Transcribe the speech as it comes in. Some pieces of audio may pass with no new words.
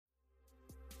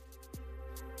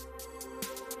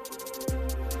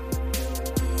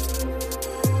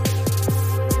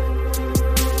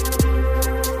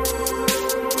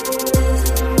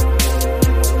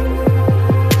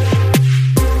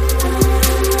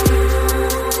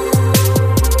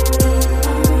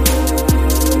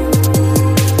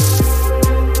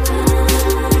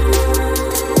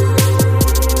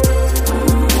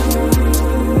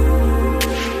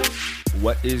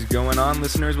is going on,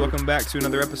 listeners? Welcome back to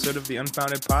another episode of the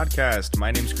Unfounded Podcast.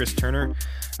 My name's Chris Turner.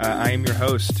 I am your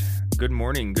host. Good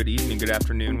morning, good evening, good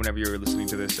afternoon, whenever you're listening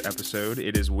to this episode.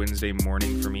 It is Wednesday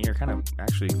morning for me, or kind of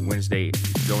actually Wednesday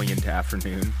going into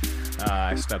afternoon.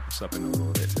 I slept in a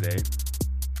little bit today.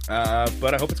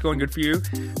 But I hope it's going good for you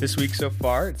this week so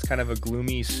far. It's kind of a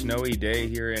gloomy, snowy day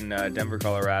here in Denver,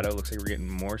 Colorado. Looks like we're getting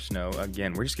more snow.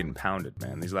 Again, we're just getting pounded,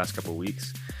 man. These last couple of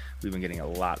weeks, we've been getting a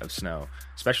lot of snow,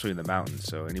 especially in the mountains.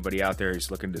 So anybody out there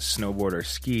who's looking to snowboard or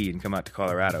ski and come out to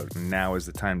Colorado, now is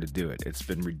the time to do it. It's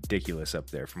been ridiculous up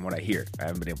there from what I hear. I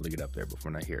haven't been able to get up there, but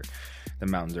from what I hear, the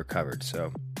mountains are covered.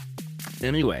 So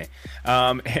anyway,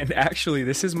 and actually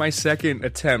this is my second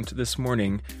attempt this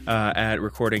morning at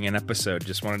recording an episode.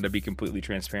 Just wanted to be completely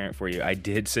transparent for you. I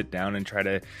did sit down and try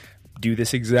to do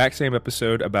this exact same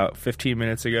episode about 15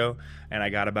 minutes ago, and I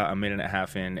got about a minute and a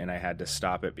half in, and I had to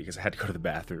stop it because I had to go to the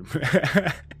bathroom.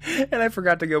 And I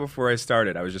forgot to go before I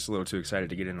started. I was just a little too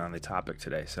excited to get in on the topic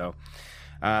today. So,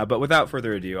 but without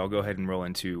further ado, I'll go ahead and roll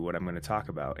into what I'm going to talk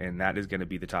about, and that is going to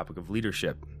be the topic of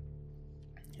leadership.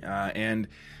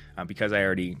 Because I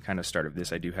already kind of started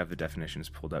this, I do have the definitions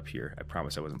pulled up here. I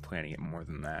promise I wasn't planning it more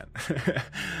than that.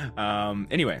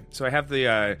 Anyway, so I have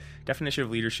the definition of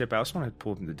leadership. I also want to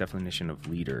pull the definition of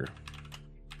leader.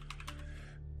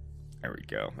 There we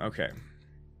go. Okay.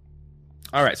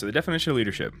 All right, so the definition of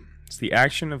leadership. It's the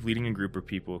action of leading a group of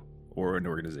people or an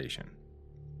organization.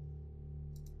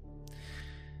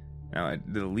 Now,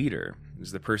 the leader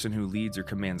is the person who leads or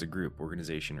commands a group,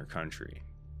 organization, or country.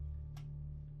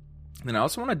 And I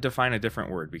also want to define a different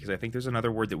word, because I think there's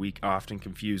another word that we often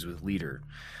confuse with leader,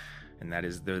 and that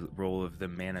is the role of the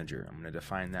manager. I'm going to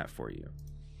define that for you.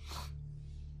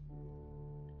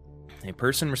 A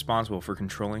person responsible for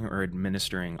controlling or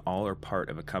administering all or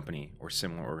part of a company or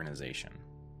similar organization.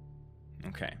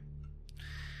 Okay.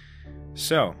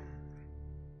 So,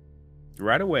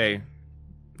 right away,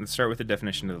 let's start with the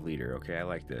definition of the leader. Okay, I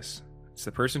like this. It's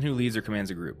the person who leads or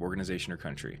commands a group, organization, or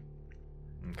country.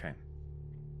 Okay.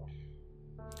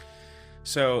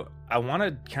 So I want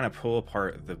to kind of pull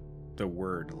apart the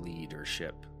word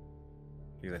leadership,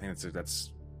 because I think that's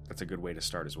a good way to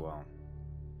start as well.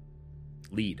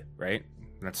 Lead, right?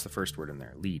 That's the first word in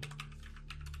there. Lead.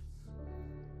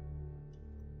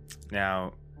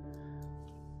 Now,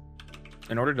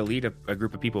 in order to lead a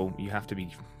group of people, you have to be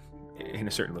in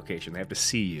a certain location. They have to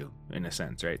see you, in a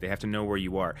sense, right? They have to know where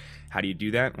you are. How do you do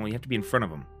that? Well, you have to be in front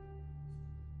of them.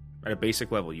 At a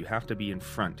basic level, you have to be in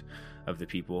front of the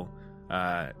people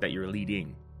that you're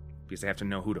leading, because they have to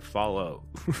know who to follow,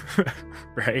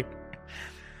 right?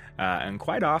 And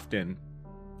quite often,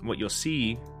 what you'll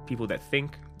see, people that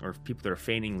think, or people that are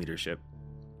feigning leadership,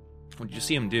 what you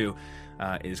see them do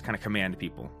is kind of command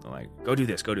people. They're like, go do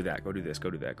this, go do that, go do this, go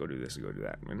do that, go do this, go do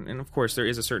that. And of course, there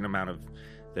is a certain amount of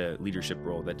the leadership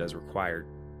role that does require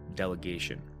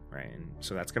delegation, right? And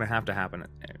so that's going to have to happen.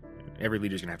 Every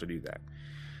leader's going to have to do that.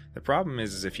 The problem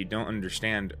is if you don't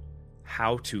understand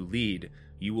how to lead,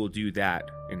 you will do that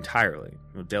entirely.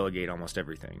 You'll delegate almost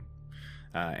everything.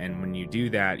 And when you do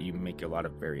that, you make a lot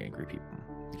of very angry people,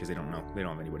 because they don't know. They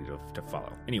don't have anybody to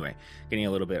follow. Anyway, getting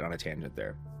a little bit on a tangent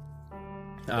there.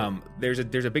 There's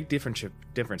a big difference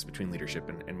between leadership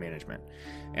and management.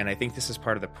 And I think this is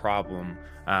part of the problem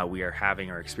we are having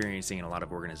or experiencing in a lot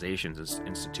of organizations,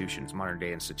 institutions, modern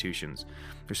day institutions.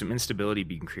 There's some instability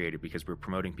being created because we're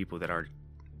promoting people that are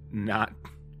not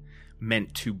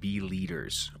meant to be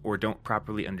leaders, or don't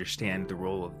properly understand the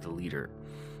role of the leader.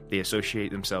 They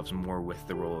associate themselves more with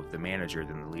the role of the manager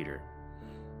than the leader.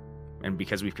 And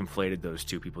because we've conflated those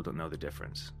two, people don't know the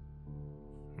difference.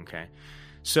 Okay,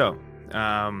 so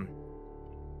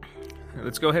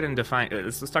let's go ahead and define.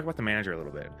 Let's talk about the manager a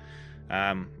little bit.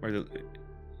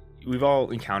 We've all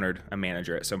encountered a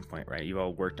manager at some point, right? You've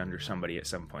all worked under somebody at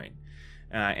some point.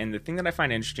 And the thing that I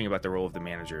find interesting about the role of the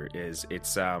manager is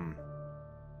it's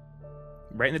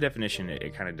right in the definition,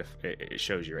 it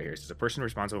shows you right here. It's a person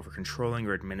responsible for controlling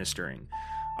or administering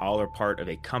all or part of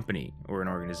a company or an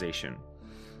organization.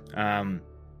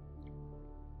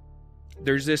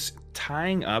 There's this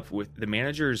tying up with the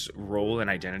manager's role and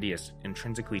identity as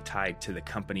intrinsically tied to the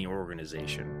company or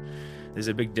organization. There's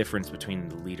a big difference between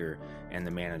the leader and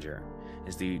the manager.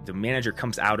 Is the manager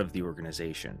comes out of the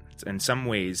organization. In some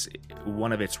ways,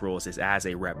 one of its roles is as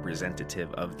a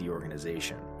representative of the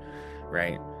organization,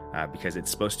 right? Because it's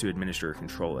supposed to administer or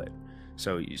control it.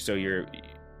 So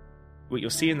what you'll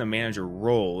see in the manager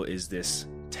role is this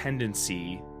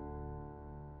tendency.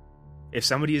 If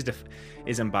somebody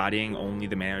is embodying only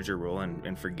the manager role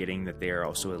and forgetting that they are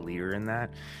also a leader in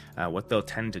that, what they'll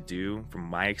tend to do, from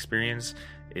my experience,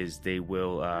 is they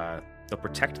will they'll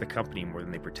protect the company more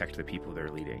than they protect the people they're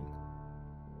leading.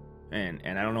 And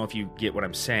I don't know if you get what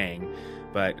I'm saying,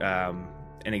 but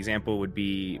an example would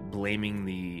be blaming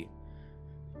the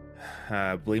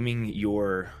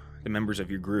members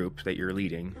of your group that you're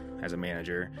leading as a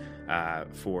manager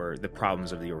for the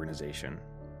problems of the organization,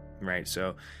 right?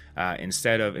 So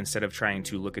instead of trying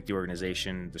to look at the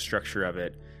organization, the structure of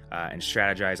it, and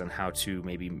strategize on how to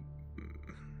maybe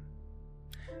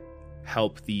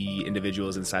help the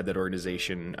individuals inside that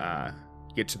organization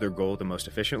get to their goal the most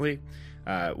efficiently,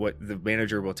 what the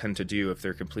manager will tend to do if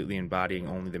they're completely embodying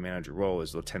only the manager role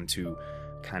is they'll tend to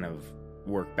kind of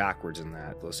work backwards in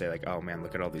that. They'll say like, oh man,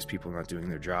 look at all these people not doing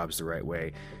their jobs the right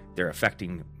way. They're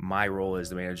affecting my role as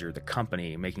the manager of the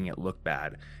company, making it look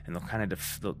bad. And they'll kind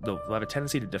of they'll have a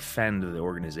tendency to defend the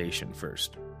organization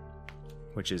first,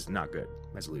 which is not good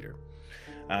as a leader.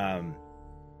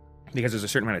 Because there's a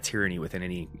certain amount of tyranny within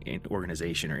any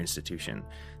organization or institution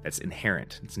that's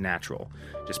inherent. It's natural,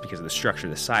 just because of the structure,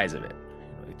 the size of it.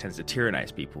 It tends to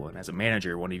tyrannize people. And as a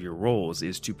manager, one of your roles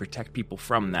is to protect people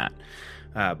from that.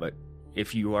 But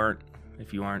if you aren't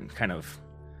kind of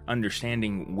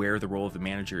understanding where the role of the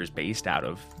manager is based out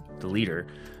of, the leader,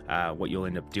 what you'll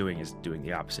end up doing is doing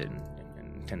the opposite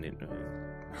and tending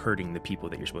hurting the people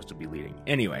that you're supposed to be leading.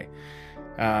 Anyway,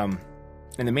 and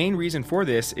the main reason for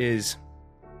this is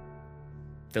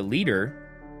the leader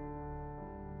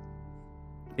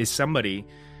is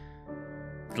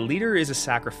a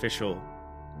sacrificial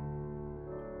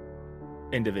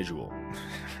individual.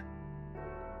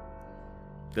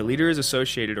 The leader is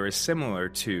associated or is similar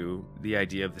to the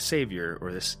idea of the savior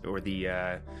or the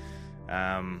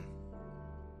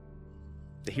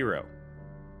hero,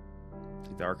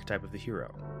 the archetype of the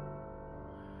hero.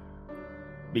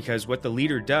 Because what the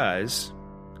leader does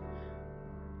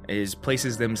is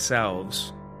places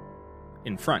themselves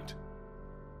in front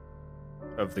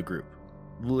of the group,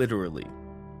 literally,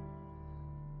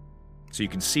 so you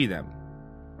can see them.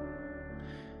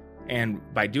 And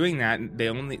by doing that, they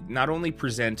not only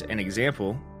present an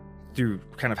example through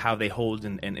kind of how they hold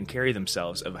and carry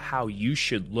themselves of how you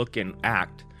should look and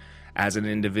act as an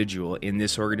individual in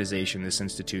this organization, this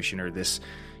institution, or this,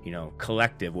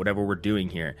 collective, whatever we're doing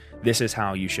here. This is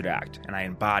how you should act. And I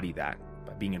embody that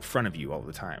by being in front of you all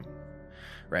the time,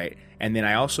 right? And then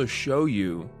I also show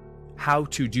you how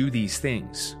to do these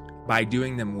things by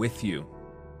doing them with you.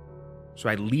 So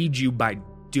I lead you by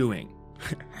doing.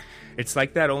 It's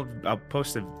like that old, I'll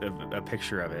post a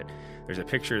picture of it. There's a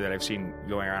picture that I've seen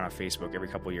going around on Facebook every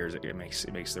couple of years. It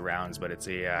makes the rounds, but it's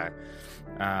a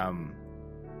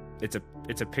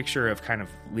picture of kind of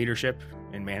leadership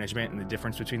and management and the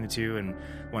difference between the two. And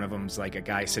one of them's like a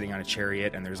guy sitting on a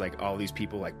chariot, and there's like all these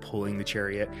people like pulling the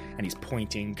chariot, and he's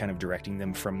pointing, kind of directing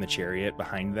them from the chariot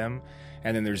behind them.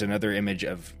 And then there's another image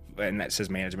and that says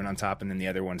management on top, and then the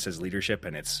other one says leadership,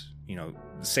 and it's, the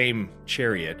same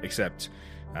chariot, except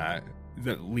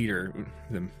the leader,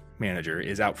 the manager,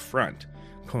 is out front,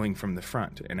 pulling from the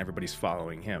front, and everybody's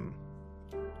following him.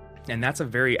 And that's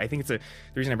the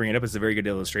reason I bring it up is a very good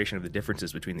illustration of the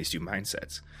differences between these two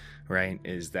mindsets, right?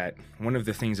 Is that one of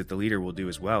the things that the leader will do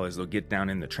as well is they'll get down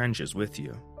in the trenches with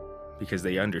you, because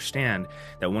they understand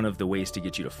that one of the ways to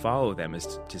get you to follow them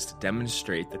is just to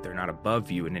demonstrate that they're not above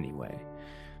you in any way.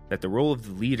 That the role of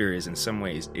the leader is, in some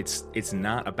ways, it's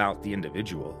not about the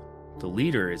individual. The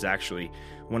leader is actually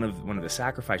one of the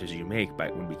sacrifices you make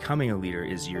by when becoming a leader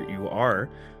is you are,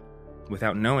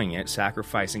 without knowing it,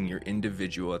 sacrificing your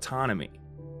individual autonomy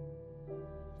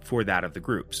for that of the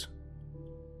groups.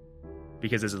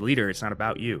 Because as a leader, it's not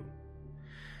about you.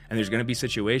 And there's going to be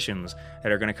situations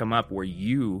that are going to come up where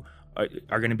you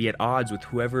are going to be at odds with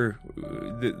whoever,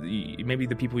 maybe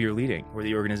the people you're leading or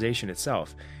the organization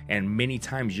itself. And many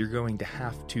times you're going to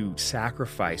have to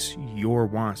sacrifice your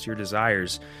wants, your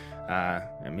desires,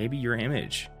 and maybe your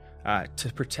image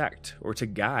to protect or to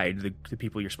guide the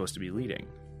people you're supposed to be leading.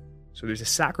 So there's a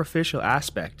sacrificial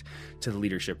aspect to the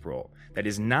leadership role that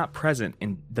is not present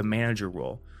in the manager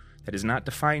role, that is not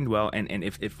defined well. And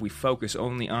if we focus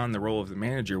only on the role of the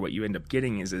manager, what you end up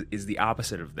getting is the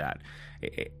opposite of that.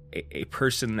 A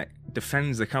person that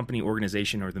defends the company,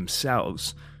 organization, or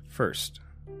themselves first.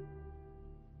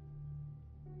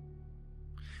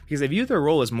 Because I view their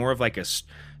role as more of like a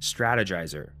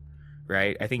strategizer,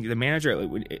 right? I think the manager,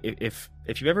 if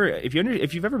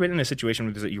you've ever been in a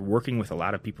situation where you're working with a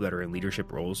lot of people that are in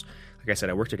leadership roles, like I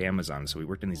said, I worked at Amazon, so we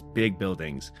worked in these big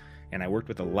buildings, and I worked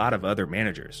with a lot of other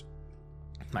managers.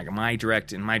 Like in my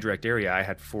direct area, I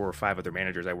had 4 or 5 other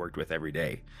managers I worked with every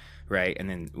day, right? And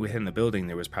then within the building,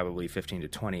 there was probably 15 to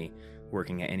 20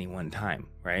 working at any one time,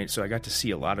 right? So I got to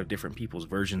see a lot of different people's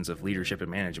versions of leadership and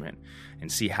management,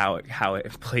 and see how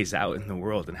it plays out in the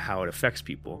world and how it affects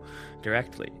people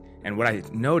directly. And what I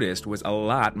noticed was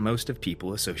most of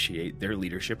people associate their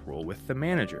leadership role with the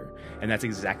manager. And that's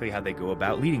exactly how they go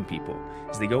about leading people,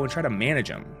 is they go and try to manage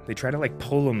them. They try to like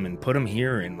pull them and put them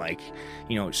here and like,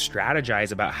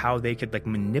 strategize about how they could like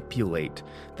manipulate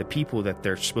the people that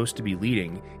they're supposed to be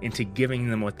leading into giving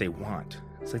them what they want.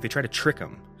 It's like they try to trick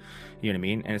them. You know what I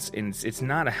mean? And it's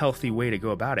not a healthy way to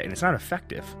go about it, and it's not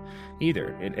effective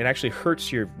either. It actually hurts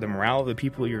the morale of the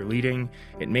people you're leading.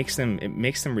 It makes them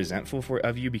resentful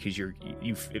of you, because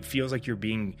it feels like you're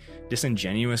being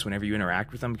disingenuous whenever you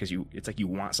interact with them, because it's like you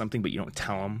want something but you don't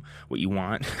tell them what you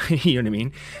want. You know what I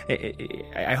mean?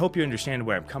 I hope you understand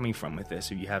where I'm coming from with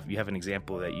this. If you have an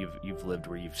example that you've lived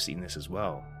where you've seen this as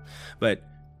well. But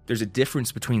there's a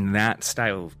difference between that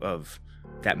style of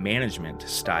that management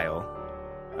style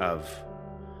of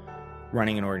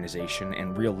running an organization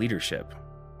and real leadership.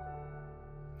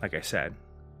 Like I said,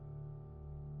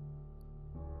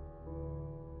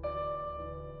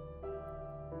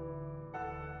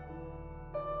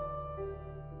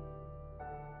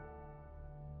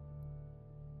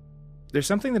 there's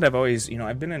something that I've always,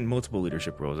 I've been in multiple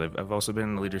leadership roles. I've also been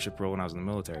in a leadership role when I was in the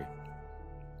military.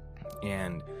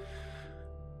 And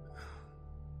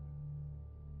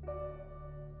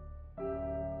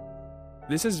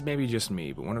this is maybe just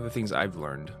me, but one of the things I've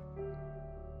learned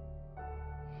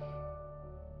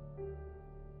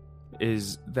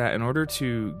is that in order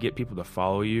to get people to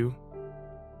follow you,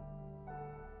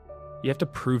 you have to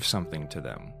prove something to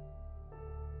them.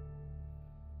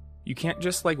 You can't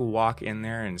just like walk in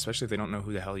there, and especially if they don't know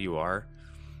who the hell you are,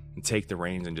 and take the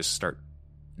reins and just start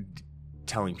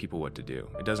telling people what to do.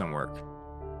 It doesn't work.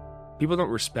 People don't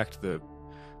respect the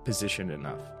position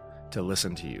enough to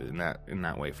listen to you in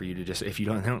that way. For you to just, if you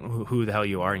don't know who the hell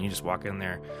you are and you just walk in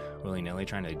there willy-nilly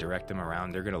trying to direct them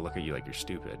around, they're going to look at you like you're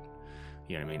stupid.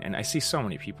 You know what I mean? And I see so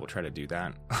many people try to do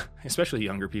that, especially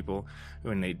younger people,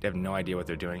 when they have no idea what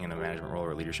they're doing in a management role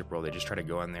or a leadership role. They just try to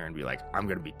go in there and be like, I'm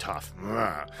going to be tough. You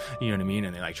know what I mean?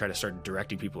 And they like try to start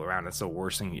directing people around. That's the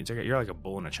worst thing. You're like a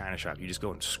bull in a china shop. You just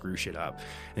go and screw shit up.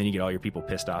 And then you get all your people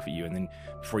pissed off at you. And then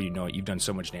before you know it, you've done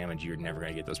so much damage, you're never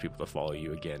going to get those people to follow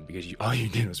you again, because all you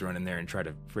did was run in there and try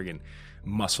to friggin'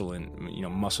 muscle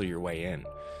your way in.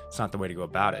 It's not the way to go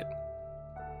about it.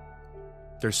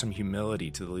 There's some humility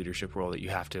to the leadership role that you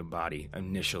have to embody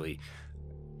initially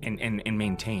and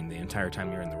maintain the entire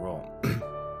time you're in the role.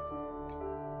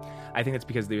 I think it's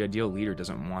because the ideal leader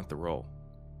doesn't want the role.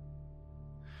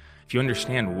 If you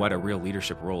understand what a real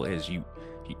leadership role is, you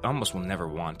almost will never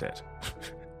want it.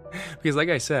 Because like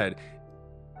I said,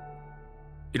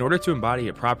 in order to embody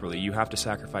it properly, you have to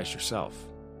sacrifice yourself.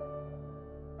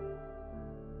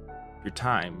 Your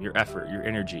time, your effort, your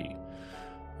energy,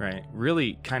 right?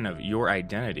 Really kind of your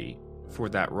identity for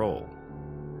that role.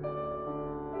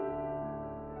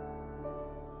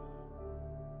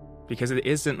 Because it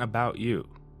isn't about you.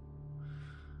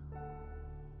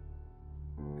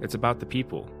 It's about the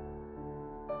people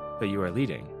that you are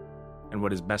leading and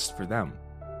what is best for them.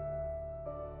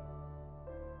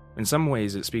 In some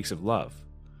ways, it speaks of love,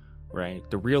 right?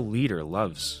 The real leader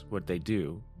loves what they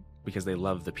do because they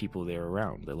love the people they're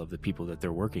around. They love the people that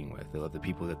they're working with. They love the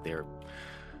people that they're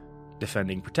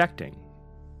defending, protecting.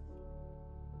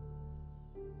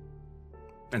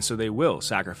 And so they will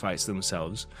sacrifice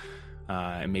themselves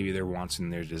and maybe their wants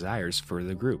and their desires for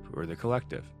the group or the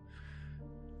collective.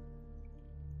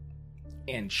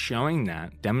 And showing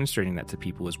that, demonstrating that to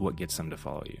people is what gets them to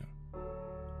follow you.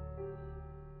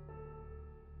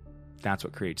 That's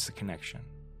what creates the connection.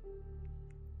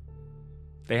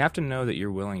 They have to know that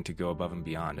you're willing to go above and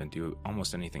beyond and do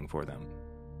almost anything for them.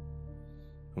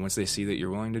 And once they see that you're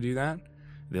willing to do that,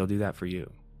 they'll do that for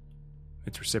you.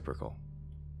 It's reciprocal.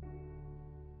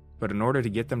 But in order to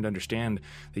get them to understand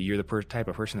that you're the type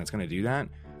of person that's going to do that,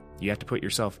 you have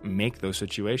to make those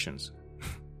situations.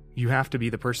 You have to be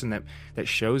the person that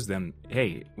shows them,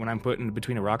 hey, when I'm put in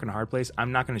between a rock and a hard place,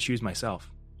 I'm not going to choose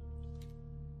myself.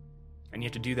 And you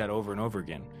have to do that over and over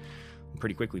again. And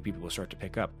pretty quickly, people will start to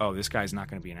pick up, oh, this guy's not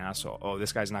going to be an asshole. Oh,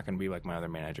 this guy's not going to be like my other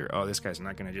manager. Oh, this guy's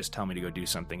not going to just tell me to go do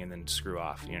something and then screw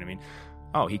off. You know what I mean?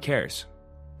 Oh, he cares.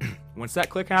 Once that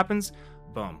click happens,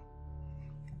 boom.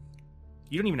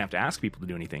 You don't even have to ask people to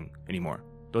do anything anymore.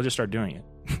 They'll just start doing it.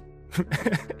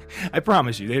 I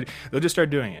promise you, they'll just start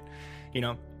doing it. You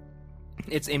know,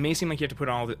 it may seem like you have to put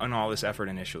on all this effort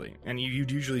initially, and you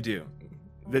usually do.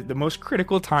 The most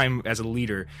critical time as a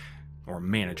leader or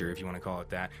manager, if you want to call it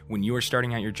that, when you are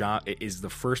starting out your job, it is the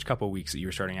first couple of weeks that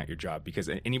you're starting out your job, because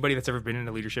anybody that's ever been in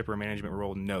a leadership or a management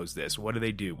role knows this. What do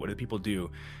they do? What do people do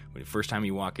when the first time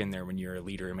you walk in there, when you're a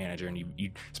leader or manager, and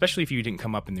you especially if you didn't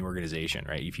come up in the organization,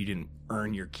 right? If you didn't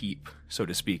earn your keep, so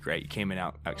to speak, right? You came in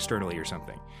out externally or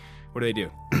something. What do they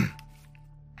do?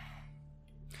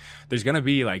 There's going to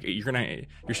be like, you're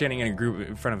standing in a group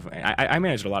in front of, I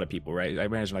managed a lot of people, right? I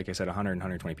managed, like I said, 100 and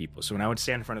 120 people. So when I would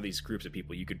stand in front of these groups of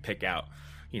people, you could pick out,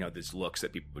 these looks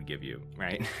that people would give you,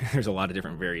 right? There's a lot of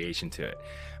different variation to it.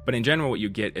 But in general, what you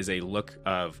get is a look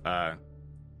of,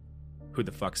 who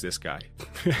the fuck's this guy?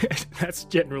 That's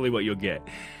generally what you'll get.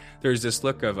 There's this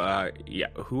look of,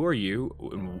 who are you?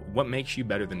 What makes you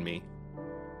better than me?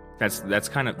 That's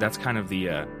kind of the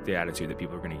attitude that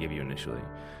people are going to give you initially.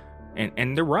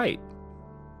 And they're right.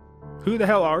 Who the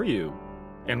hell are you?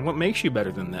 And what makes you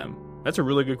better than them? That's a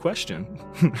really good question.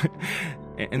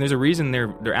 And there's a reason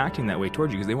they're acting that way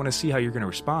towards you, because they want to see how you're going to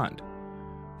respond.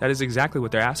 That is exactly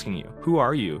what they're asking you. Who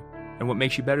are you? And what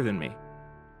makes you better than me?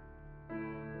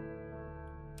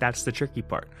 That's the tricky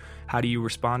part. How do you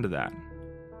respond to that?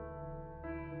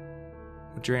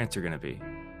 What's your answer going to be?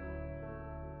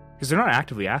 Because they're not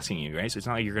actively asking you, right? So it's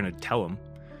not like you're going to tell them,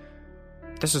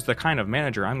 this is the kind of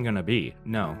manager I'm going to be.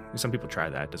 No. Some people try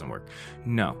that. It doesn't work.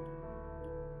 No.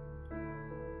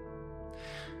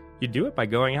 You do it by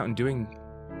going out and doing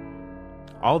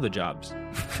all the jobs.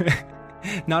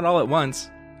 Not all at once.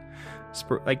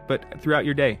 But throughout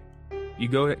your day. You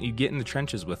get in the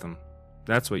trenches with them.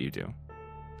 That's what you do.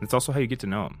 It's also how you get to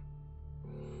know them.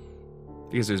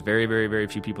 Because there's very, very, very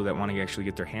few people that want to actually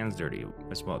get their hands dirty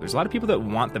as well. There's a lot of people that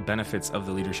want the benefits of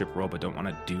the leadership role, but don't want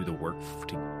to do the work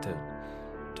to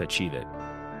achieve it,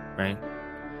 right?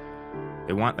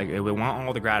 They want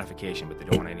all the gratification, but they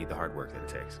don't want any of the hard work that it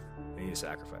takes. They need a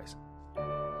sacrifice.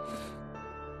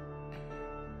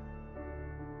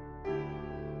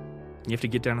 You have to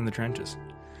get down in the trenches.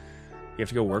 You have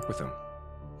to go work with them.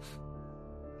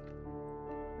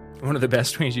 One of the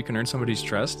best ways you can earn somebody's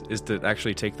trust is to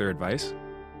actually take their advice.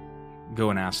 Go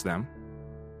and ask them,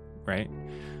 right?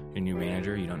 Your new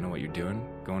manager, you don't know what you're doing.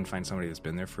 Go and find somebody that's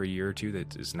been there for a year or two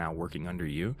that is now working under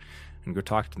you, and go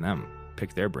talk to them.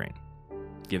 Pick their brain.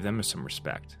 Give them some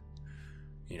respect.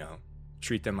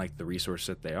 Treat them like the resource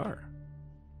that they are.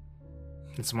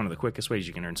 It's one of the quickest ways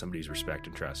you can earn somebody's respect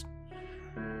and trust.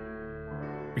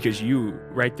 Because you,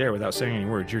 right there, without saying any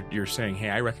words, you're saying, hey,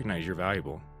 I recognize you're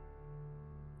valuable.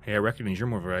 Hey, I recognize you're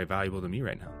more very valuable than me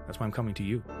right now. That's why I'm coming to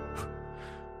you.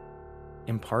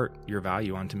 Impart your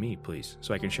value onto me, please,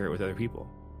 so I can share it with other people,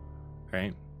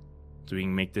 right? So we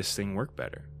can make this thing work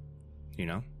better,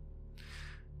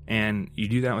 And you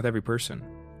do that with every person,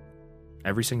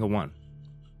 every single one,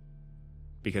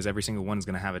 because every single one's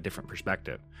going to have a different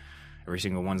perspective. Every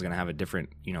single one's going to have a different,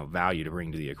 value to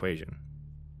bring to the equation.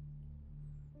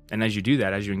 And as you do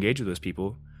that, as you engage with those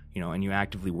people, and you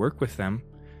actively work with them,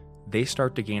 they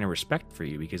start to gain a respect for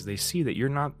you, because they see that you're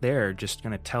not there just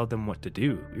going to tell them what to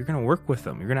do. You're going to work with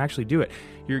them. You're going to actually do it.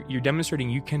 You're demonstrating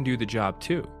you can do the job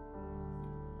too.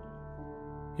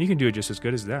 You can do it just as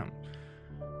good as them.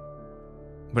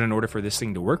 But in order for this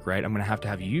thing to work right, I'm going to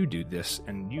have you do this,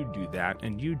 and you do that,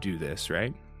 and you do this,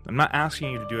 right? I'm not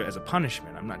asking you to do it as a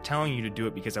punishment. I'm not telling you to do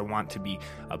it because I want to be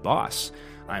a boss.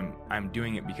 I'm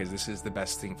doing it because this is the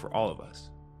best thing for all of us.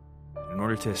 In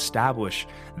order to establish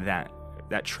that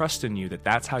trust in you,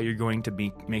 that's how you're going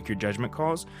to make your judgment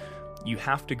calls, you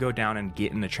have to go down and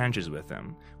get in the trenches with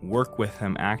them, work with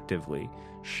them actively,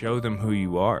 show them who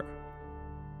you are.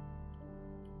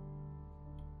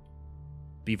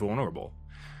 Be vulnerable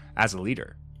as a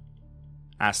leader.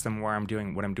 Ask them what I'm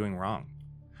doing wrong,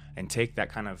 and take that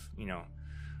kind of,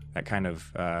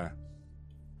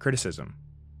 criticism.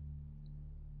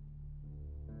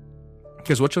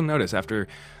 Because what you'll notice after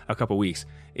a couple weeks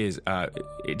is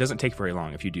it doesn't take very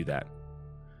long if you do that.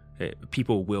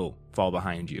 People will fall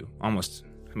behind you, almost,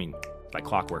 like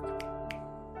clockwork.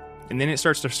 And then it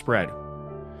starts to spread.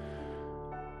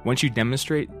 Once you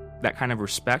demonstrate that kind of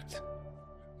respect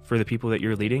for the people that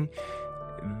you're leading,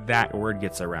 that word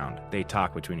gets around. They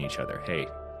talk between each other. Hey,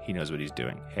 he knows what he's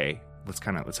doing. Hey,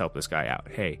 let's help this guy out.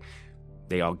 Hey,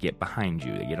 they all get behind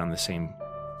you. They get on the same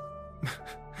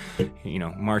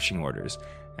marching orders,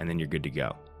 and then you're good to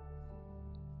go.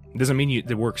 It doesn't mean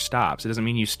the work stops. It doesn't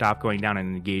mean you stop going down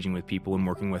and engaging with people and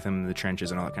working with them in the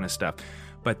trenches and all that kind of stuff.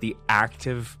 But the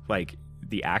active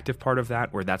part of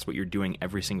that, where that's what you're doing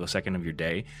every single second of your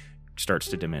day, starts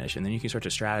to diminish. And then you can start to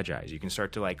strategize. You can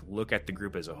start to look at the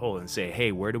group as a whole and say,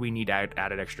 hey, where do we need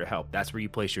added extra help? That's where you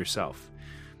place yourself.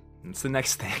 It's the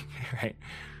next thing, right?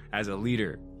 As a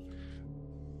leader,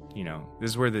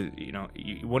 This is where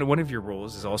one of your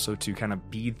roles is also to kind of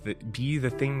be the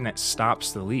thing that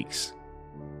stops the leaks.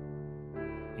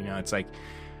 It's like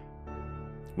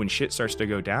when shit starts to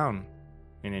go down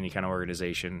in any kind of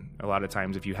organization, a lot of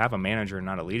times if you have a manager and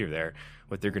not a leader there,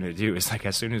 what they're going to do is, like,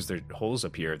 as soon as their holes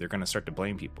appear, they're going to start to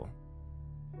blame people.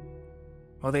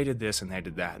 Well, they did this and they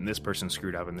did that, and this person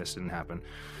screwed up and this didn't happen.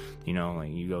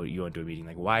 Like you go into a meeting,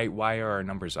 like, why are our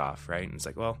numbers off, right? And it's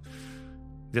like, well,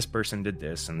 this person did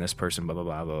this and this person blah blah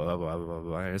blah blah blah blah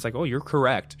blah. And it's like, oh, you're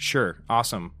correct, sure,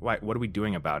 awesome. What are we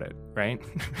doing about it, right?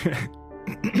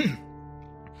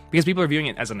 Because people are viewing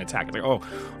it as an attack. It's like,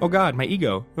 oh God, my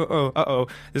ego. Uh-oh,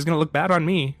 this is gonna look bad on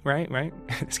me, right?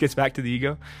 This gets back to the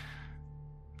ego.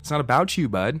 It's not about you,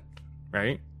 bud,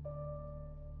 right?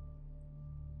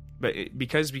 But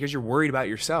because you're worried about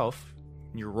yourself,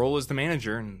 your role as the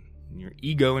manager and your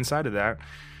ego inside of that,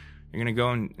 you're gonna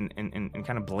go and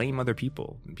kind of blame other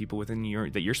people and people within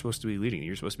that you're supposed to be leading, that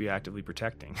you're supposed to be actively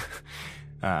protecting,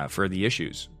 for the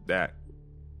issues that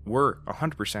were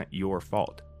 100% your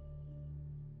fault.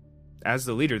 As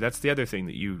the leader, that's the other thing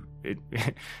that you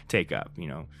take up.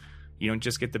 You don't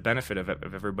just get the benefit of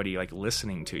everybody like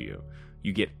listening to you.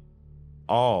 You get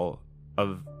all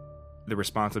of the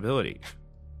responsibility,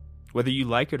 whether you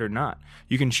like it or not.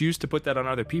 You can choose to put that on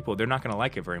other people. They're not going to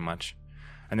like it very much,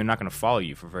 and they're not going to follow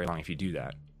you for very long if you do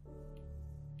that.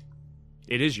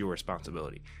 It is your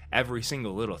responsibility. Every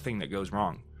single little thing that goes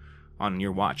wrong on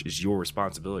your watch is your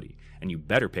responsibility, and you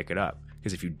better pick it up.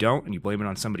 Because if you don't and you blame it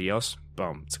on somebody else,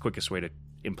 boom, it's the quickest way to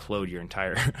implode your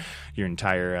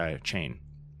entire chain.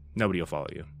 Nobody will follow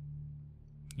you.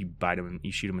 You bite them,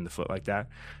 you shoot them in the foot like that,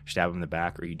 stab them in the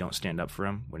back, or you don't stand up for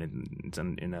them when it's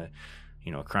in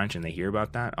a crunch and they hear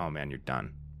about that. Oh man, you're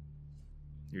done.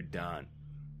 You're done.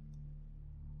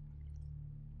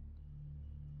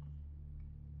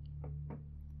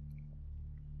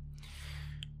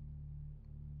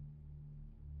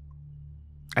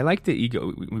 I like the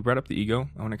ego. We brought up the ego.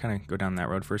 I want to kind of go down that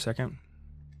road for a second.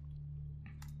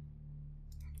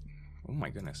 Oh my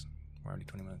goodness. We're already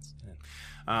 20 minutes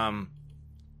in.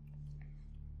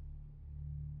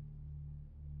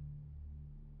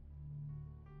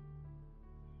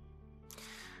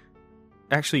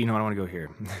 Actually, I want to go here.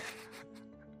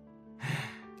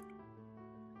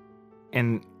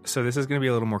 And so this is going to be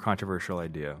a little more controversial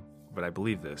idea, but I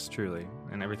believe this, truly.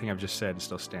 And everything I've just said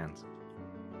still stands.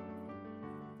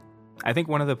 I think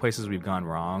one of the places we've gone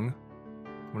wrong,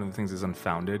 one of the things that's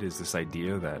unfounded, is this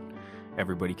idea that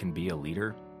everybody can be a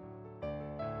leader.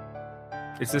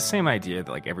 It's the same idea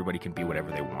that, like, everybody can be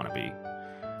whatever they want to be.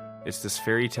 It's this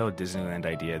fairy tale Disneyland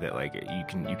idea that, like, you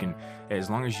can, as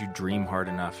long as you dream hard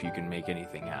enough, you can make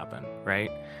anything happen,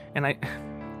 right? And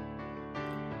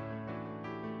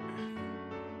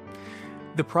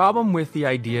the problem with the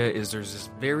idea is there's this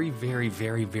very, very,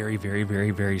 very, very, very, very,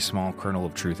 very small kernel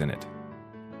of truth in it.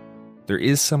 There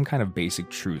is some kind of basic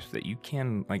truth that you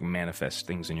can, like, manifest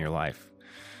things in your life,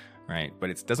 right? But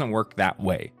it doesn't work that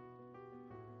way.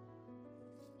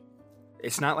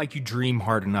 It's not like you dream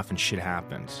hard enough and shit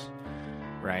happens,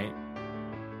 right?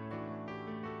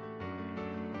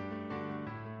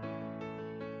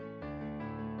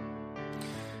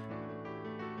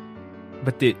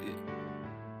 But the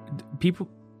people,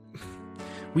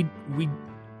 we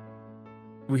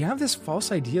have this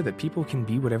false idea that people can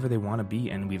be whatever they want to be,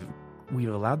 and we've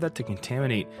allowed that to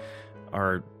contaminate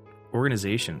our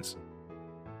organizations,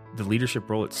 the leadership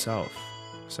role itself.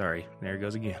 Sorry, there it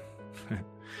goes again.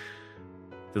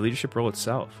 The leadership role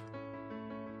itself.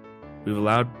 We've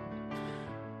allowed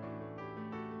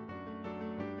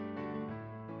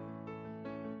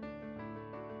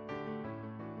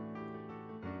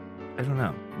I don't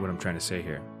know what I'm trying to say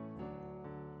here.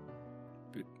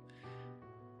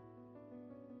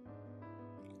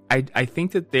 I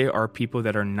think that there are people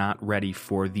that are not ready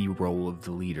for the role of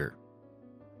the leader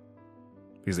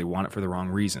because they want it for the wrong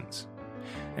reasons.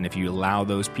 And if you allow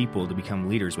those people to become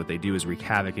leaders, what they do is wreak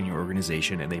havoc in your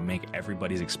organization, and they make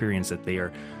everybody's experience that they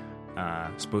are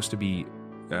supposed to be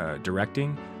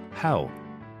directing hell.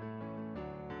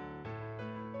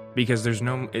 Because there's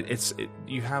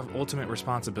you have ultimate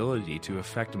responsibility to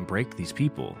affect and break these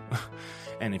people.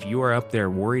 And if you are up there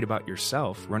worried about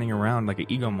yourself, running around like an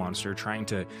ego monster, trying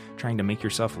to make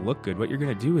yourself look good, what you're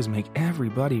going to do is make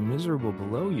everybody miserable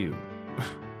below you.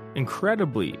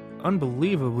 Incredibly,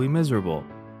 unbelievably miserable.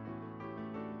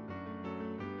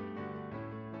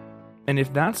 And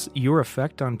if that's your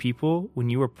effect on people when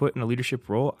you are put in a leadership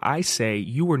role, I say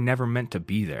you were never meant to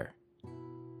be there.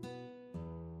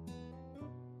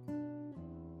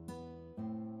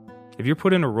 If you're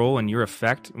put in a role and your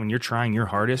effect when you're trying your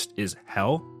hardest is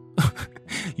hell,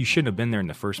 you shouldn't have been there in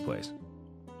the first place.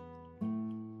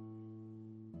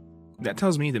 That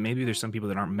tells me that maybe there's some people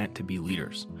that aren't meant to be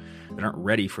leaders, that aren't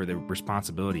ready for the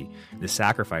responsibility, the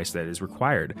sacrifice that is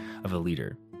required of a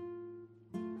leader.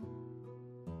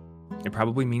 It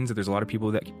probably means that there's a lot of people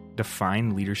that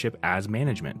define leadership as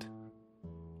management.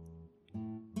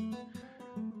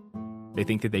 They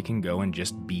think that they can go and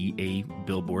just be a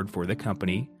billboard for the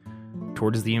company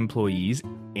towards the employees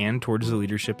and towards the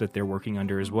leadership that they're working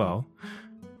under as well,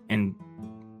 and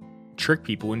trick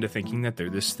people into thinking that they're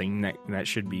this thing that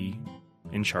should be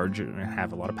in charge and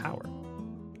have a lot of power.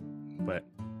 But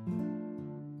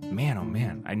man, oh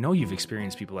man, I know you've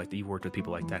experienced people like that. You've worked with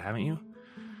people like that, haven't you?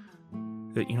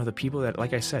 That, you know, the people that,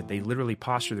 like I said, they literally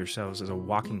posture themselves as a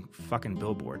walking fucking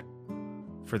billboard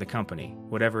for the company,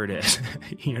 whatever it is.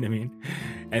 You know what I mean?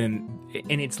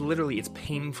 And it's literally, it's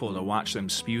painful to watch them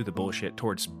spew the bullshit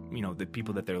towards, you know, the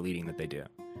people that they're leading that they do.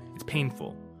 It's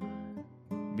painful.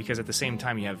 Because at the same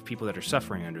time, you have people that are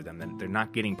suffering under them, that they're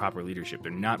not getting proper leadership.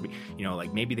 They're not, you know,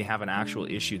 like maybe they have an actual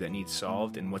issue that needs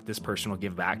solved, and what this person will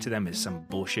give back to them is some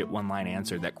bullshit one-line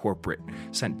answer that corporate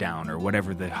sent down or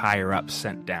whatever the higher up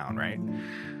sent down, right?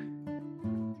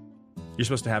 You're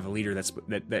supposed to have a leader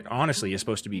that honestly is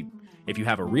supposed to be, if you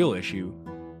have a real issue,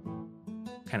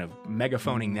 kind of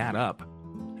megaphoning that up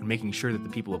and making sure that the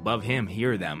people above him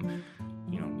hear them,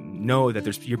 you know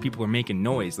that your people are making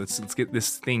noise. Let's get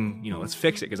this thing, you know, let's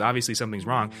fix it, because obviously something's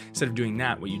wrong. Instead of doing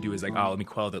that, what you do is like, oh, let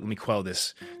me quell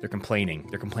this. They're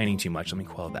complaining too much. Let me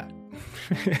quell that.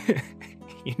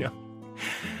 You know?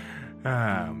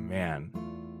 Oh man.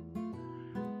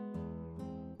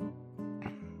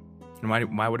 And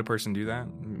why would a person do that?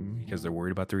 Because they're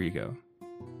worried about their ego.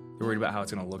 They're worried about how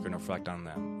it's going to look and reflect on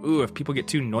them. Ooh, if people get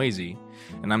too noisy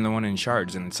and I'm the one in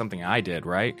charge, then it's something I did,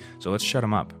 right? So let's shut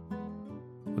them up.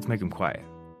 Let's make them quiet.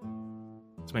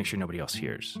 Let's make sure nobody else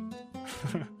hears.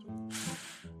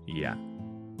 Yeah.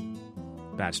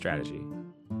 Bad strategy.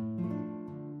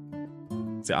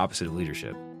 It's the opposite of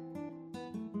leadership.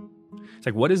 It's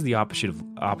like, what is the opposite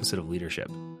of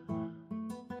leadership?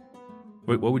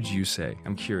 What would you say?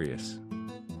 I'm curious.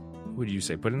 What would you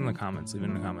say? Put it in the comments. Leave it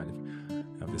in the comment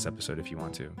of this episode if you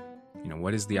want to. You know,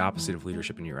 what is the opposite of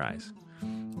leadership in your eyes?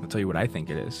 I'll tell you what I think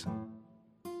it is.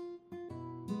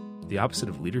 The opposite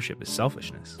of leadership is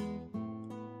selfishness.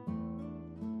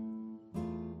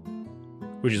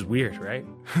 Which is weird, right?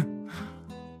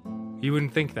 You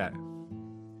wouldn't think that.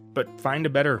 But find a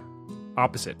better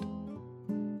opposite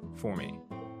for me.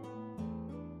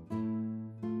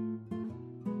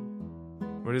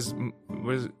 What is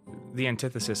the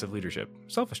antithesis of leadership?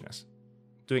 Selfishness.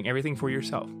 Doing everything for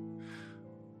yourself.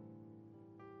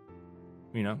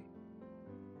 You know?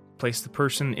 Place the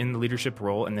person in the leadership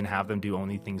role and then have them do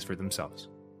only things for themselves.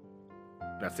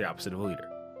 That's the opposite of a leader.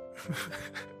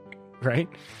 Right?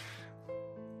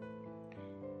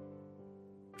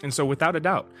 And so without a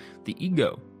doubt, the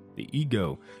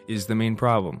ego is the main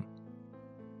problem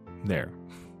there.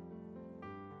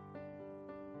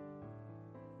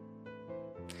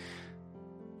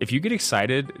 If you get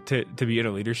excited to be in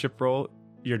a leadership role,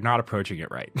 you're not approaching it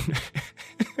right.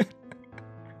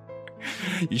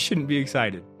 You shouldn't be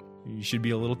excited. You should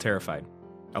be a little terrified.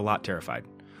 A lot terrified.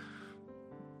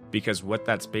 Because what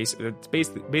it's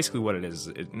basically what it is.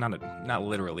 It's not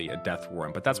literally a death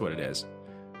warrant, but that's what it is.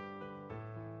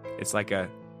 It's like a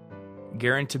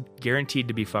guaranteed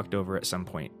to be fucked over at some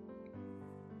point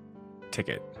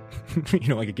ticket. You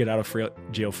know, like a get out of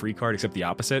jail free card, except the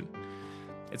opposite.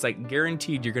 It's like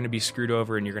guaranteed you're going to be screwed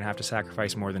over and you're going to have to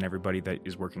sacrifice more than everybody that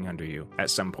is working under you at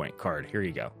some point. Card, here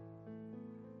you go.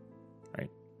 Right?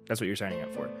 That's what you're signing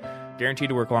up for. Guaranteed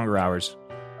to work longer hours.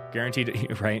 Guaranteed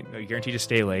to, right? Guaranteed to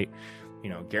stay late. You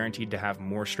know, guaranteed to have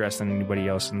more stress than anybody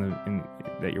else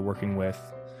that you're working with.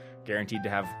 Guaranteed to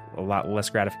have a lot less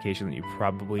gratification than you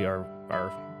probably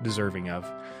are deserving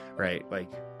of, right? Like,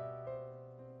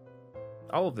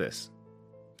 all of this.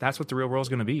 That's what the real world's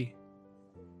going to be.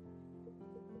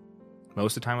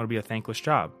 Most of the time it'll be a thankless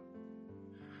job.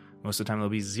 Most of the time there'll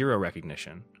be zero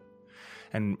recognition.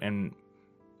 And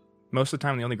most of the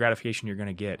time the only gratification you're going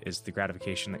to get is the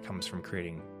gratification that comes from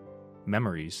creating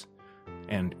memories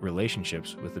and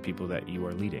relationships with the people that you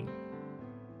are leading.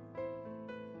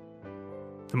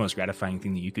 The most gratifying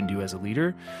thing that you can do as a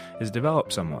leader is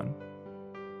develop someone.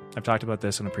 I've talked about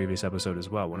this in a previous episode as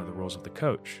well. One of the roles of the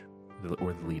coach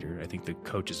or the leader, I think the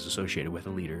coach is associated with a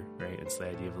leader, right? It's the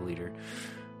idea of a leader.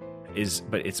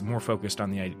 But it's more focused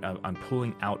on on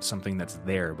pulling out something that's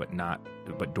there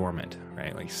but dormant,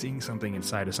 right? Like seeing something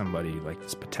inside of somebody, like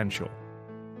this potential,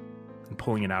 and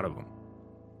pulling it out of them.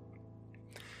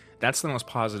 That's the most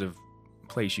positive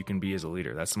place you can be as a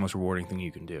leader. That's the most rewarding thing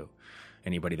you can do.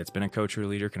 Anybody that's been a coach or a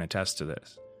leader can attest to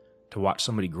this. To watch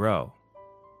somebody grow,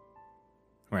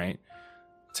 right?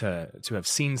 To have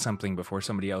seen something before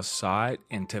somebody else saw it,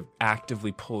 and to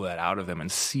actively pull that out of them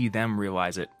and see them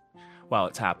realize it while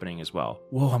it's happening as well.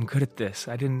 Whoa, I'm good at this.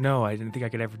 I didn't know. I didn't think I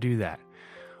could ever do that.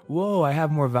 Whoa, I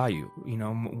have more value.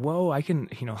 Whoa, I can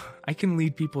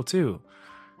lead people too.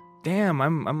 Damn,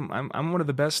 I'm one of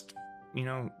the best,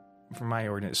 for my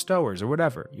organization, stowers or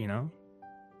whatever,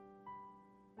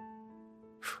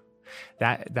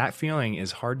 That feeling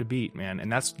is hard to beat, man.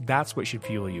 And that's what should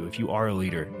fuel you if you are a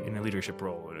leader in a leadership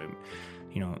role.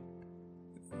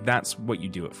 That's what you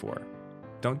do it for.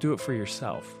 Don't do it for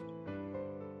yourself.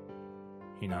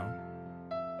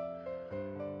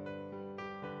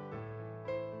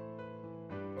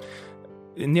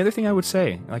 And the other thing I would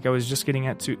say, like I was just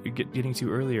getting to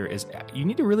earlier, is you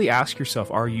need to really ask yourself,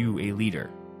 are you a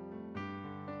leader?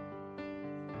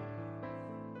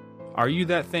 Are you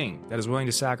that thing that is willing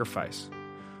to sacrifice,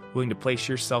 willing to place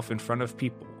yourself in front of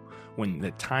people when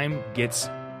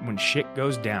shit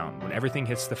goes down, when everything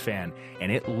hits the fan,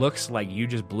 and it looks like you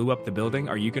just blew up the building?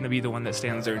 Are you going to be the one that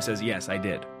stands there and says, yes, I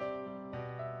did?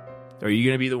 Or are you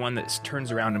going to be the one that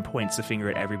turns around and points the finger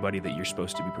at everybody that you're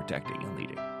supposed to be protecting and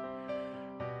leading?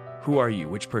 Who are you?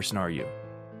 Which person are you?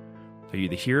 Are you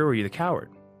the hero or are you the coward?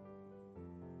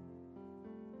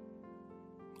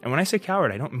 And when I say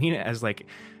coward, I don't mean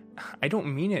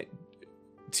it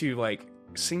to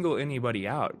single anybody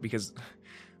out, because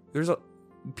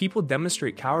people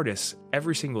demonstrate cowardice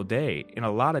every single day in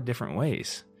a lot of different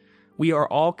ways. We are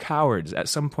all cowards at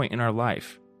some point in our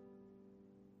life.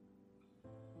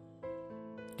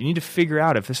 You need to figure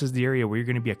out if this is the area where you're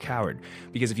going to be a coward.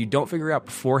 Because if you don't figure it out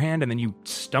beforehand and then you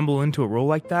stumble into a role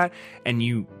like that and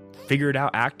you figure it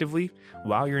out actively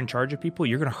while you're in charge of people,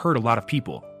 you're going to hurt a lot of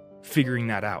people figuring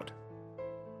that out.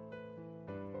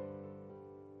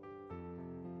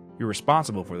 You're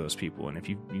responsible for those people. And if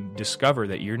you discover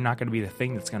that you're not going to be the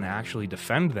thing that's going to actually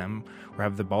defend them or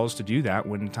have the balls to do that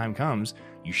when the time comes,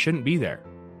 you shouldn't be there.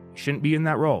 You shouldn't be in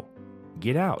that role.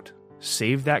 Get out.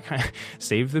 Save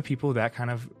the people that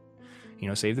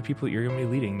you're going to be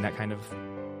leading that kind of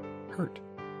hurt.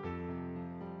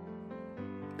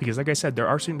 Because like I said, there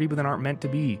are certain people that aren't meant to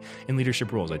be in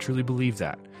leadership roles. I truly believe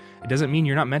that. It doesn't mean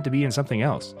you're not meant to be in something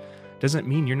else. It doesn't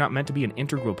mean you're not meant to be an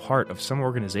integral part of some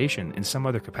organization in some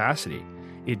other capacity.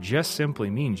 It just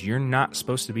simply means you're not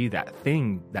supposed to be that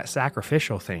thing, that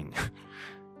sacrificial thing.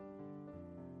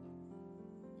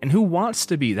 And who wants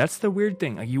to be? That's the weird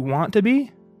thing. You want to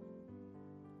be?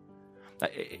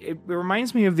 It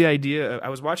reminds me of the idea. I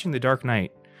was watching The Dark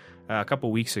Knight a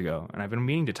couple weeks ago, and I've been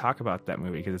meaning to talk about that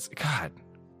movie because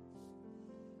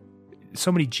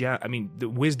so many the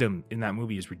wisdom in that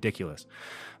movie is ridiculous.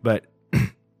 But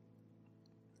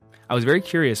I was very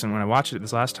curious, and when I watched it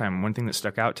this last time, one thing that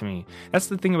stuck out to me, that's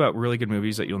the thing about really good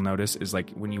movies that you'll notice is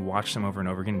when you watch them over and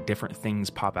over again, different things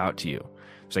pop out to you.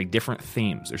 There's different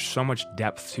themes. There's so much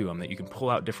depth to them that you can pull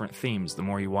out different themes the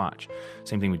more you watch.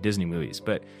 Same thing with Disney movies.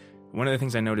 But one of the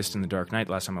things I noticed in The Dark Knight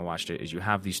last time I watched it is you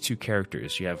have these two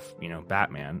characters. You have,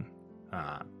 Batman,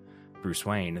 Bruce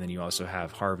Wayne, and then you also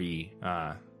have Harvey,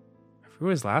 I forget what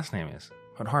his last name is,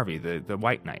 but Harvey, the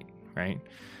White Knight, right?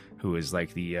 Who is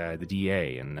the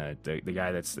DA and the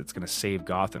guy that's going to save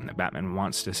Gotham, that Batman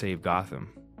wants to save Gotham.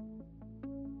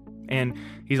 And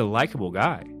he's a likable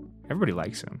guy. Everybody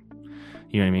likes him.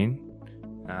 You know what I mean?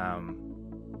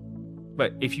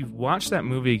 But if you watch that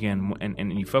movie again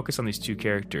and you focus on these two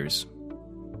characters,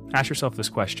 ask yourself this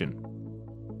question.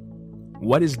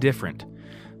 What is different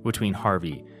between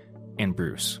Harvey and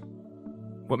Bruce?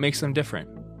 What makes them different?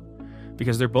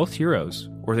 Because they're both heroes,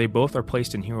 or they both are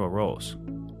placed in hero roles.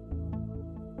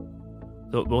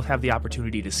 They'll both have the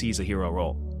opportunity to seize a hero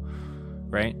role,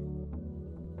 right?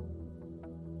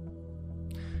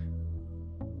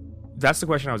 That's the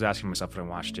question I was asking myself when I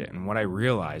watched it, and what I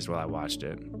realized while I watched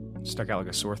it stuck out like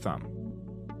a sore thumb.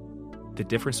 The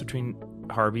difference between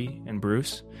Harvey and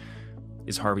Bruce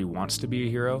is Harvey wants to be a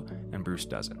hero and Bruce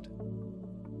doesn't.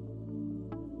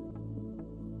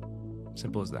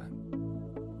 Simple as that.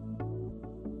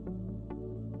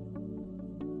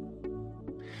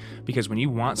 Because when you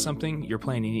want something, you're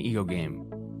playing an ego game.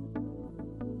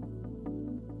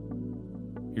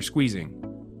 You're squeezing.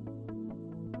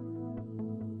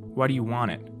 Why do you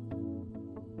want it?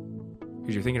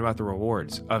 Because you're thinking about the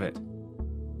rewards of it.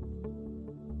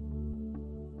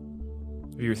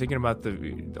 You're thinking about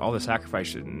all the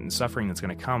sacrifice and suffering that's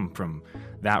going to come from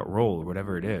that role, or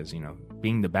whatever it is,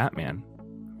 being the Batman,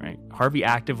 right? Harvey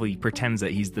actively pretends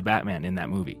that he's the Batman in that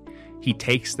movie. He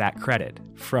takes that credit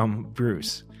from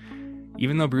Bruce.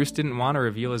 Even though Bruce didn't want to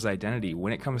reveal his identity,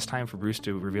 when it comes time for Bruce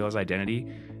to reveal his identity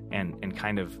and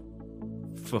kind of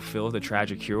fulfill the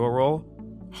tragic hero role,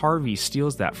 Harvey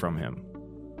steals that from him.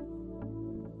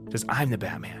 Says, I'm the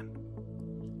Batman.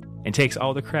 And takes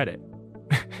all the credit.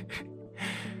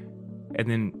 And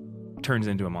then turns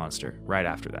into a monster right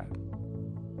after that.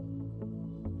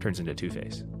 Turns into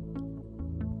Two-Face.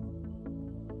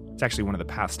 It's actually one of the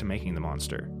paths to making the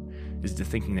monster, is to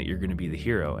thinking that you're going to be the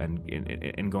hero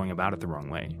and going about it the wrong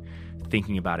way.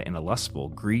 Thinking about it in a lustful,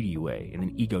 greedy way, in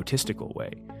an egotistical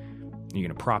way. You're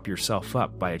going to prop yourself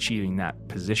up by achieving that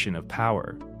position of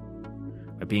power,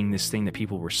 by being this thing that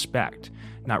people respect,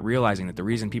 not realizing that the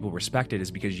reason people respect it is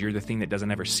because you're the thing that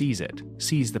doesn't ever seize it,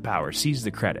 sees the power, sees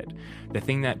the credit. The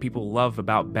thing that people love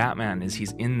about Batman is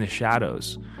he's in the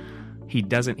shadows.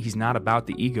 He's not about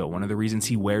the ego. One of the reasons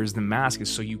he wears the mask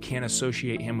is so you can't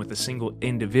associate him with a single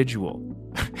individual.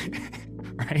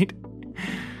 Right?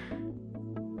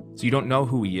 So you don't know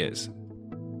who he is.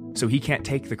 So he can't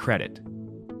take the credit.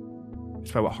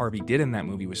 That's why what Harvey did in that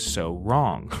movie was so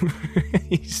wrong.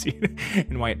 You see?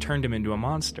 And why it turned him into a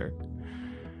monster.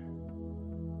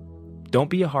 Don't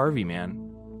be a Harvey,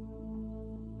 man.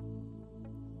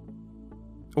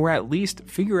 Or at least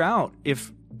figure out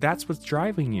if that's what's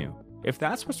driving you. If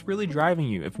that's what's really driving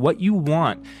you, if what you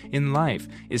want in life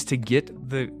is to get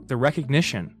the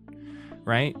recognition,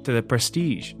 right? To the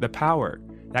prestige, the power,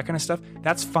 that kind of stuff,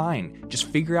 that's fine. Just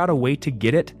figure out a way to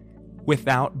get it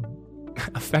without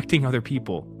affecting other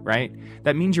people, right?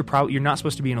 That means you're not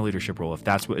supposed to be in a leadership role if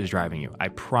that's what is driving you. I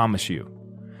promise you,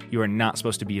 you are not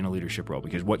supposed to be in a leadership role,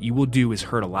 because what you will do is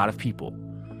hurt a lot of people.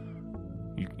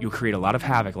 You'll create a lot of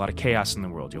havoc, a lot of chaos in the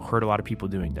world. You'll hurt a lot of people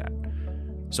doing that.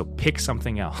 So pick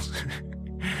something else.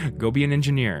 Go be an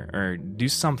engineer or do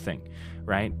something,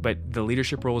 right? But the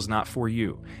leadership role is not for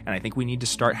you. And I think we need to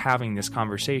start having this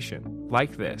conversation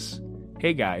like this.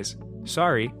 Hey guys,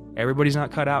 sorry, everybody's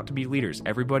not cut out to be leaders.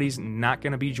 Everybody's not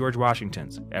going to be George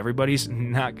Washingtons. Everybody's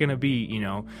not going to be,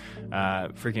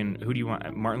 freaking, who do you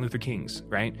want? Martin Luther Kings,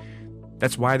 right?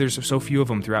 That's why there's so few of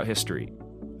them throughout history.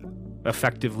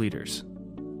 Effective leaders.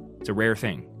 It's a rare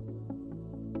thing.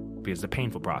 Because it's a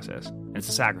painful process, and it's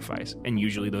a sacrifice, and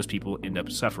usually those people end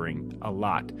up suffering a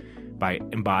lot by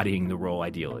embodying the role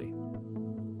ideally.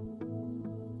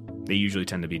 They usually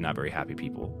tend to be not very happy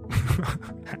people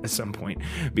at some point,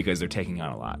 because they're taking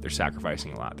on a lot, they're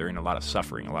sacrificing a lot, they're in a lot of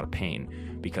suffering, a lot of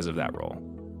pain because of that role.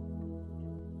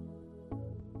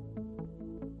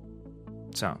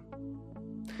 So,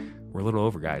 we're a little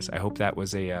over, guys. I hope that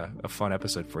was a fun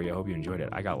episode for you. I hope you enjoyed it.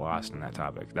 I got lost in that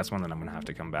topic. That's one that I'm going to have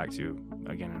to come back to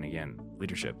again and again.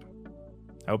 Leadership.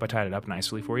 I hope I tied it up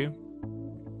nicely for you.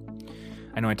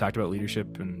 I know I talked about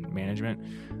leadership and management.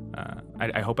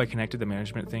 I hope I connected the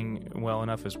management thing well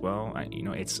enough as well.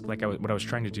 It's like what I was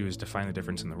trying to do is define the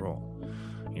difference in the role.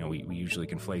 We usually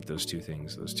conflate those two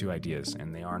things, those two ideas,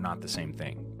 and they are not the same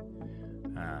thing.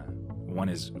 One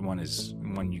is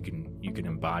one you can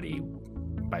embody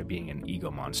by being an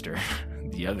ego monster.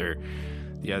 The other,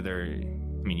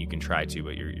 I mean, you can try to,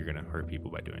 but you're going to hurt people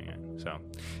by doing it. So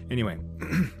anyway,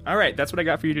 all right, that's what I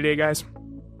got for you today, guys.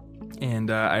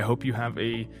 And I hope you have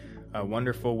a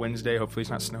wonderful Wednesday. Hopefully it's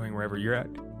not snowing wherever you're at.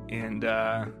 And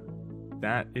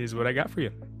that is what I got for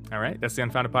you. All right, that's the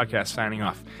Unfounded Podcast signing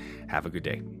off. Have a good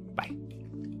day. Bye.